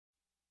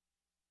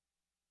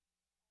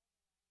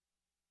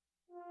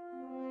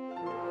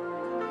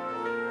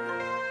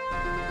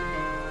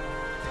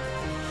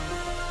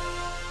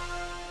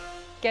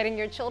Getting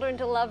your children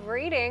to love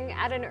reading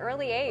at an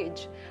early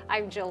age.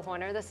 I'm Jill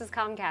Horner. This is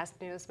Comcast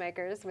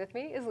Newsmakers. With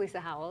me is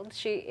Lisa Howell.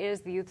 She is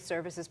the Youth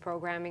Services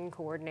Programming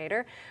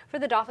Coordinator for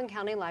the Dauphin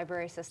County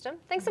Library System.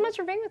 Thanks so much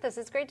for being with us.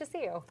 It's great to see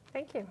you.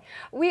 Thank you.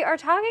 We are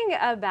talking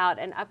about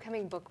an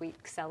upcoming Book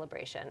Week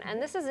celebration,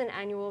 and this is an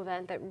annual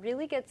event that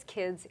really gets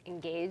kids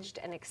engaged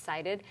and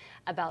excited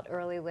about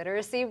early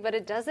literacy, but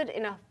it does it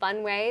in a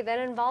fun way that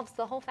involves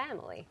the whole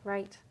family.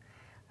 Right.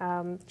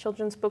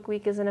 Children's Book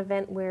Week is an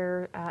event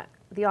where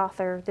the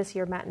author, this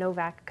year Matt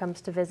Novak,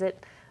 comes to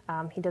visit.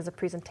 He does a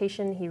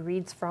presentation, he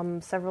reads from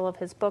several of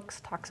his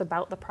books, talks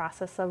about the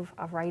process of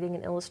writing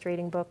and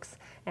illustrating books,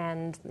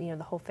 and the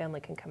whole family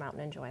can come out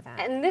and enjoy that.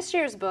 And this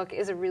year's book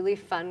is a really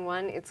fun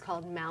one. It's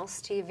called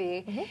Mouse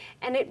TV,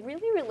 and it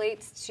really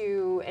relates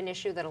to an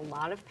issue that a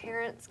lot of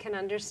parents can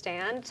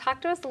understand.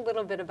 Talk to us a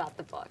little bit about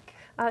the book.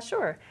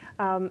 Sure.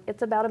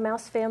 It's about a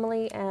mouse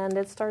family, and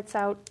it starts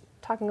out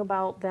talking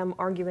about them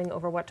arguing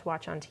over what to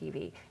watch on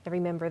TV. Every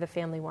member of the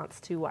family wants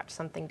to watch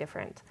something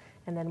different.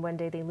 And then one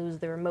day they lose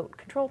the remote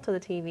control to the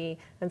TV,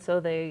 and so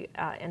they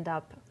end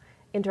up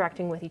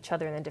interacting with each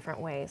other in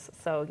different ways.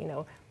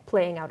 So,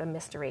 playing out a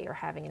mystery or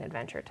having an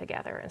adventure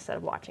together instead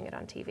of watching it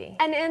on TV.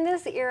 And in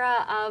this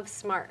era of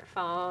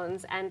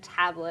smartphones and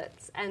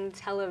tablets and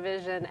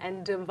television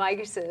and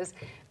devices,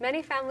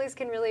 many families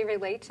can really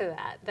relate to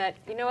that,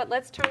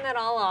 let's turn that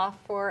all off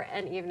for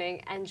an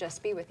evening and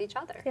just be with each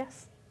other.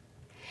 Yes.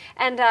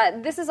 And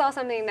this is all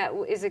something that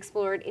is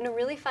explored in a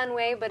really fun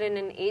way, but in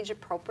an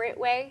age-appropriate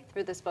way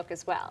through this book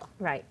as well.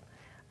 Right.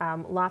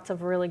 Lots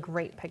of really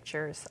great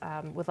pictures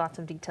with lots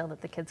of detail that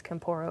the kids can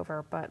pore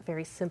over, but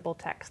very simple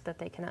text that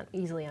they can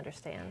easily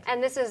understand.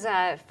 And this is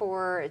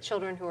for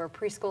children who are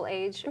preschool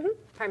age,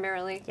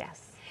 primarily?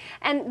 Yes.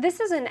 And this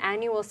is an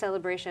annual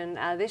celebration.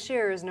 This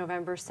year is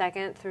November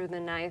 2nd through the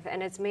 9th,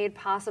 and it's made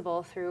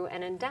possible through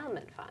an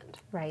endowment fund.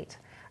 Right.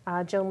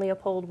 Joan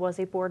Leopold was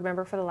a board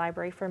member for the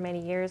library for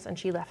many years, and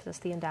she left us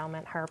the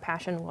endowment. Her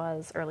passion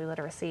was early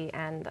literacy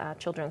and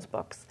children's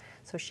books,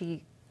 so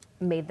she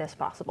made this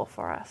possible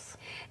for us.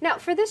 Now,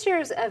 for this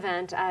year's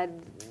event,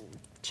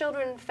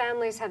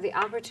 families have the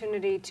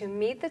opportunity to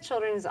meet the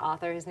children's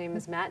author. His name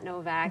is Matt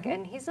Novak,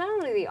 and he's not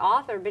only the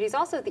author, but he's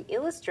also the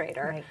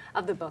illustrator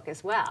of the book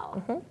as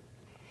well.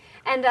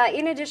 And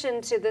in addition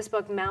to this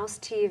book, Mouse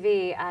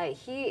TV,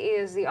 he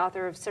is the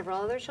author of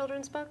several other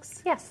children's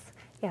books?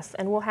 Yes,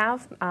 and we'll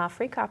have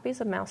free copies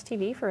of Mouse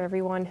TV for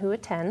everyone who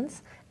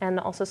attends,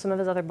 and also some of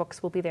his other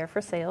books will be there for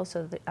sale,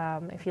 so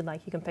that, if you'd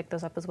like, you can pick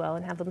those up as well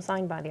and have them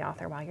signed by the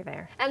author while you're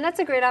there. And that's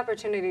a great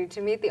opportunity to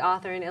meet the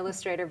author and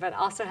illustrator, but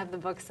also have the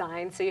book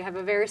signed, so you have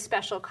a very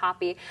special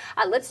copy.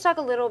 Let's talk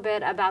a little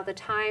bit about the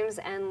times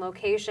and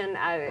location.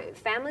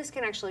 Families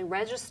can actually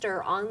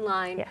register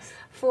online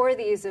for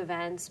these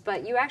events,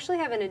 but you actually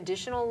have an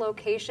additional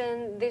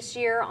location this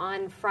year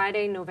on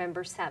Friday,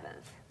 November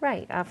 7th.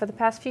 Right. For the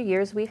past few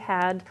years, we've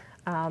had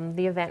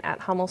the event at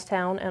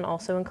Hummelstown and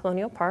also in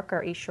Colonial Park,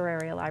 our East Shore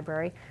Area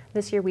Library.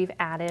 This year, we've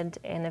added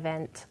an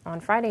event on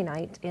Friday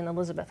night in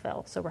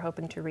Elizabethville, so we're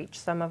hoping to reach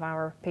some of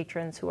our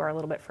patrons who are a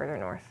little bit further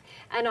north.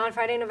 And on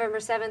Friday, November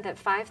 7th at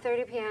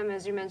 5:30 p.m.,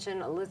 as you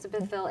mentioned,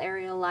 Elizabethville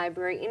Area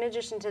Library. In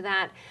addition to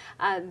that,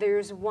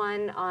 there's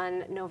one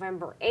on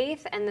November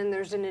 8th, and then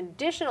there's an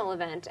additional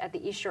event at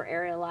the East Shore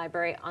Area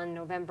Library on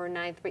November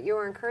 9th. But you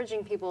are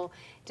encouraging people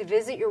to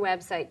visit your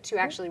website to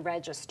actually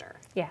register.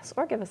 Yes,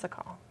 or give us a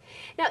call.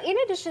 Now, in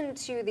addition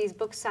to these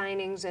book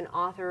signings and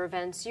author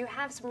events, you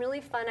have some really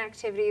fun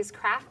activities,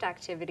 craft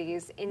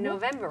activities in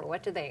November.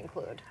 What do they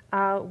include?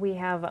 We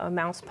have a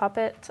mouse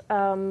puppet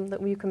that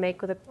you can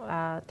make with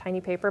a tiny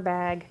paper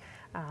bag,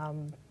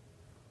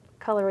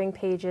 coloring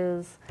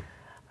pages.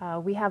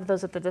 We have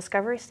those at the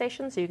Discovery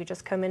Station, so you could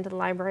just come into the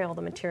library, all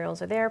the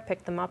materials are there,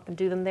 pick them up and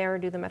do them there or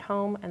do them at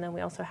home, and then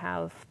we also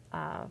have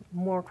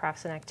more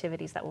crafts and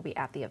activities that will be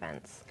at the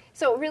events.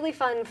 So really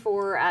fun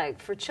for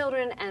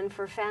children and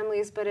for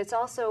families, but it's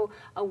also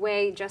a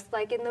way, just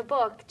like in the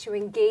book, to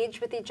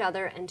engage with each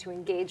other and to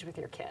engage with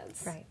your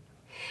kids. Right.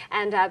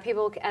 And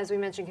people, as we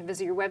mentioned, can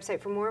visit your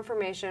website for more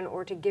information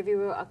or to give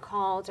you a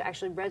call to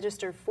actually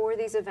register for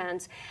these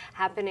events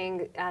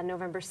happening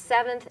November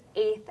 7th,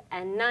 8th,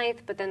 and 9th,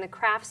 but then the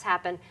crafts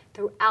happen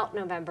throughout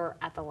November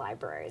at the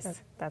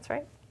libraries. That's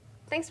right.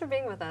 Thanks for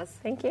being with us.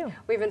 Thank you.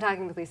 We've been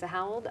talking with Lisa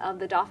Howell of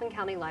the Dauphin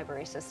County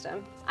Library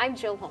System. I'm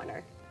Jill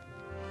Horner.